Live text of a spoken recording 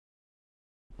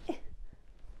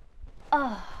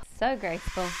Oh, so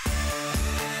graceful.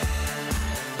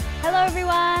 Hello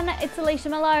everyone, it's Alicia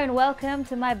Malone. Welcome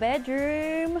to my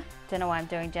bedroom. Don't know why I'm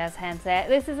doing jazz hands there.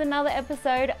 This is another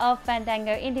episode of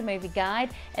Fandango Indie Movie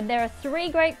Guide, and there are 3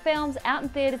 great films out in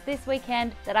theaters this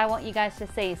weekend that I want you guys to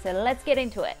see, so let's get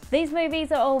into it. These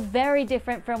movies are all very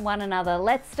different from one another.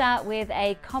 Let's start with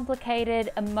a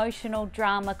complicated, emotional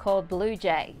drama called Blue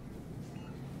Jay.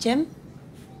 Jim?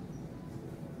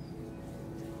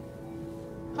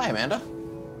 Hi, Amanda.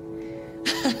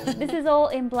 This is all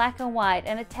in black and white,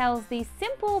 and it tells the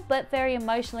simple but very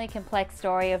emotionally complex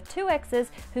story of 2 exes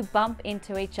who bump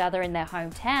into each other in their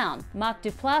hometown. Mark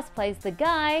Duplass plays the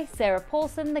guy, Sarah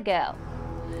Paulson the girl.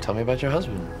 Tell me about your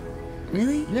husband.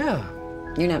 Really? Yeah.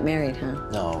 You're not married, huh?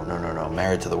 No.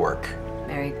 Married to the work.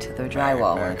 Married to the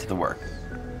drywall Married work. to the work.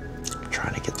 I'm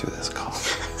trying to get through this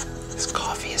coffee. This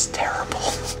coffee is terrible.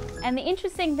 And the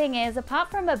interesting thing is,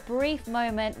 apart from a brief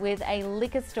moment with a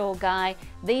liquor store guy,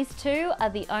 these 2 are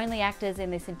the only actors in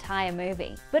this entire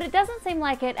movie. But it doesn't seem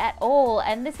like it at all,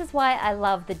 and this is why I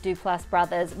love the Duplass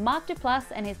brothers. Mark Duplass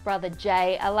and his brother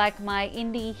Jay are like my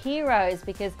indie heroes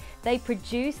because they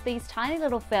produce these tiny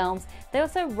little films. They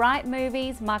also write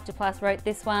movies. Mark Duplass wrote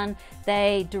this one.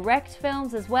 They direct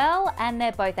films as well, and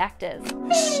they're both actors.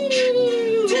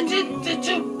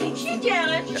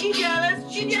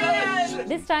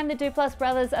 This time the Duplass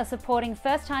brothers are supporting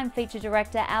first-time feature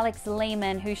director Alex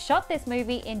Lehman, who shot this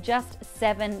movie in just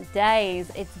 7 days.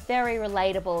 It's very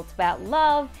relatable. It's about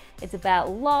love, it's about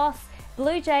loss.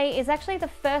 Blue Jay is actually the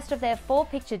first of their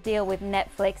 4-picture deal with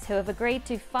Netflix, who have agreed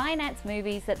to finance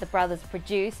movies that the brothers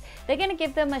produce. They're going to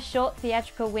give them a short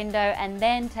theatrical window and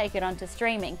then take it onto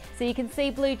streaming. So you can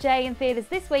see Blue Jay in theaters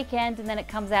this weekend, and then it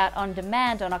comes out on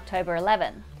demand on October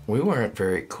 11. We weren't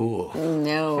very cool.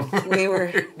 No, we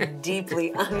were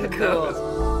deeply uncool.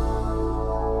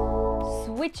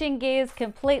 Switching gears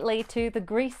completely to the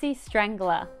Greasy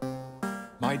Strangler.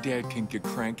 My dad can get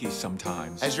cranky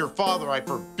sometimes. As your father, I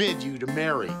forbid you to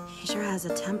marry. He sure has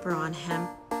a temper on him.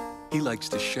 He likes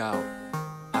to shout.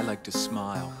 I like to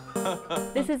smile.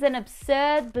 This is an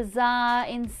absurd, bizarre,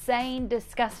 insane,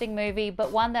 disgusting movie,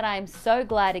 but one that I am so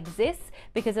glad exists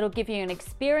because it'll give you an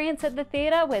experience at the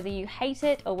theater, whether you hate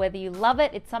it or whether you love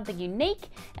it. It's something unique,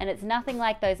 and it's nothing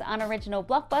like those unoriginal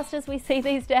blockbusters we see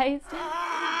these days.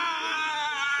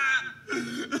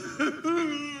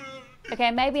 Okay,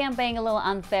 maybe I'm being a little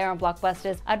unfair on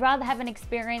blockbusters. I'd rather have an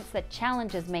experience that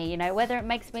challenges me, you know, whether it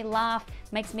makes me laugh,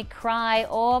 makes me cry,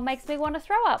 or makes me want to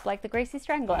throw up, like the Greasy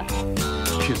Strangler.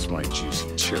 Kiss my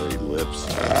juicy cherry lips.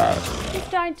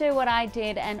 Just don't do what I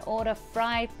did and order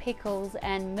fried pickles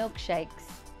and milkshakes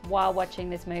while watching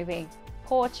this movie.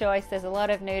 Poor choice. There's a lot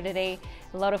of nudity,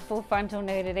 a lot of full frontal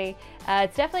nudity.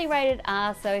 It's definitely rated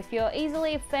R, so if you're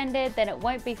easily offended, then it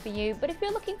won't be for you. But if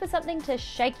you're looking for something to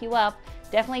shake you up,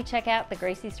 definitely check out The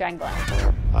Greasy Strangler.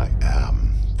 I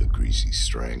am the Greasy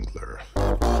Strangler.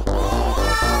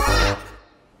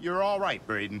 You're all right,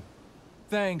 Braden.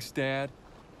 Thanks, Dad.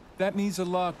 That means a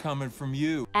lot coming from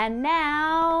you. And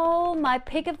now, my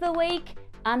pick of the week,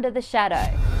 Under the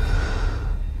Shadow.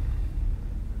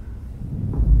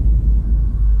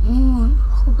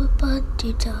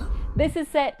 This is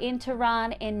set in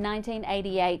Tehran in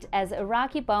 1988 as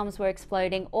Iraqi bombs were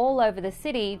exploding all over the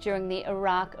city during the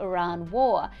Iraq-Iran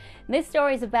war. This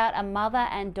story is about a mother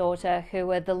and daughter who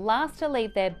were the last to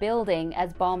leave their building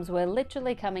as bombs were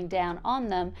literally coming down on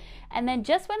them. And then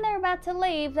just when they're about to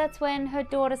leave, that's when her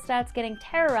daughter starts getting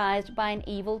terrorized by an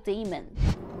evil demon.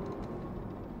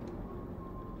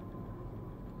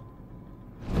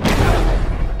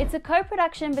 It's a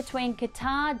co-production between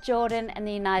Qatar, Jordan, and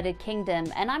the United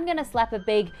Kingdom, and I'm gonna slap a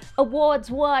big awards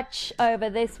watch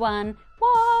over this one.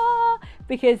 Wah!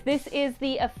 Because this is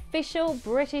the official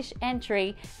British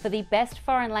entry for the Best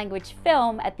Foreign Language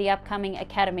Film at the upcoming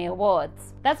Academy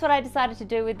Awards. That's what I decided to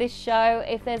do with this show.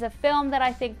 If there's a film that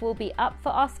I think will be up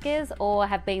for Oscars or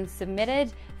have been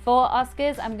submitted for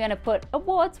Oscars, I'm gonna put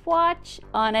awards watch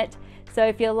on it. So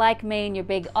if you're like me and you're a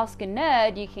big Oscar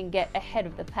nerd, you can get ahead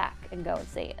of the pack and go and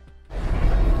see it.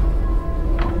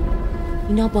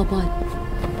 اینا بابات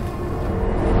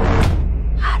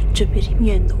هر جا بری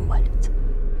میان دنبالت.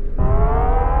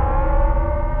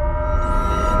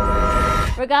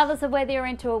 Regardless of whether you're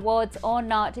into awards or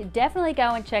not, definitely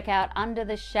go and check out Under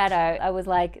the Shadow. I was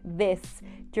like this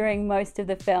during most of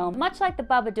the film. Much like The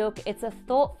Babadook, it's a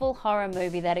thoughtful horror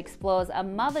movie that explores a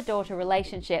mother-daughter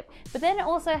relationship, but then it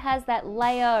also has that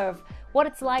layer of what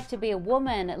it's like to be a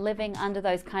woman living under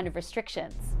those kind of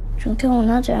restrictions. چون که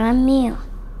اونا دارن میان.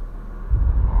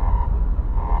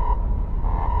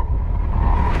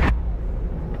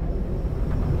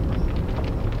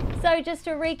 So So just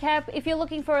to recap, if you're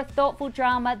looking for a thoughtful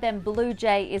drama, then Blue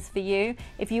Jay is for you.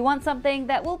 If you want something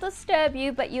that will disturb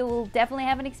you, but you will definitely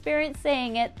have an experience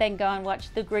seeing it, then go and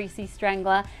watch The Greasy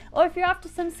Strangler. Or if you're after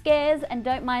some scares and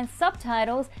don't mind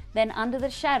subtitles, then Under the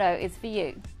Shadow is for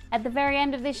you. At the very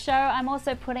end of this show, I'm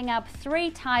also putting up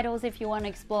 3 titles if you want to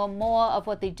explore more of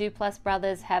what the Duplass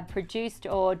brothers have produced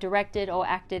or directed or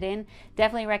acted in.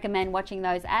 Definitely recommend watching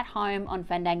those at home on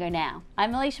Fandango now.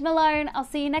 I'm Alicia Malone. I'll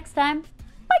see you next time.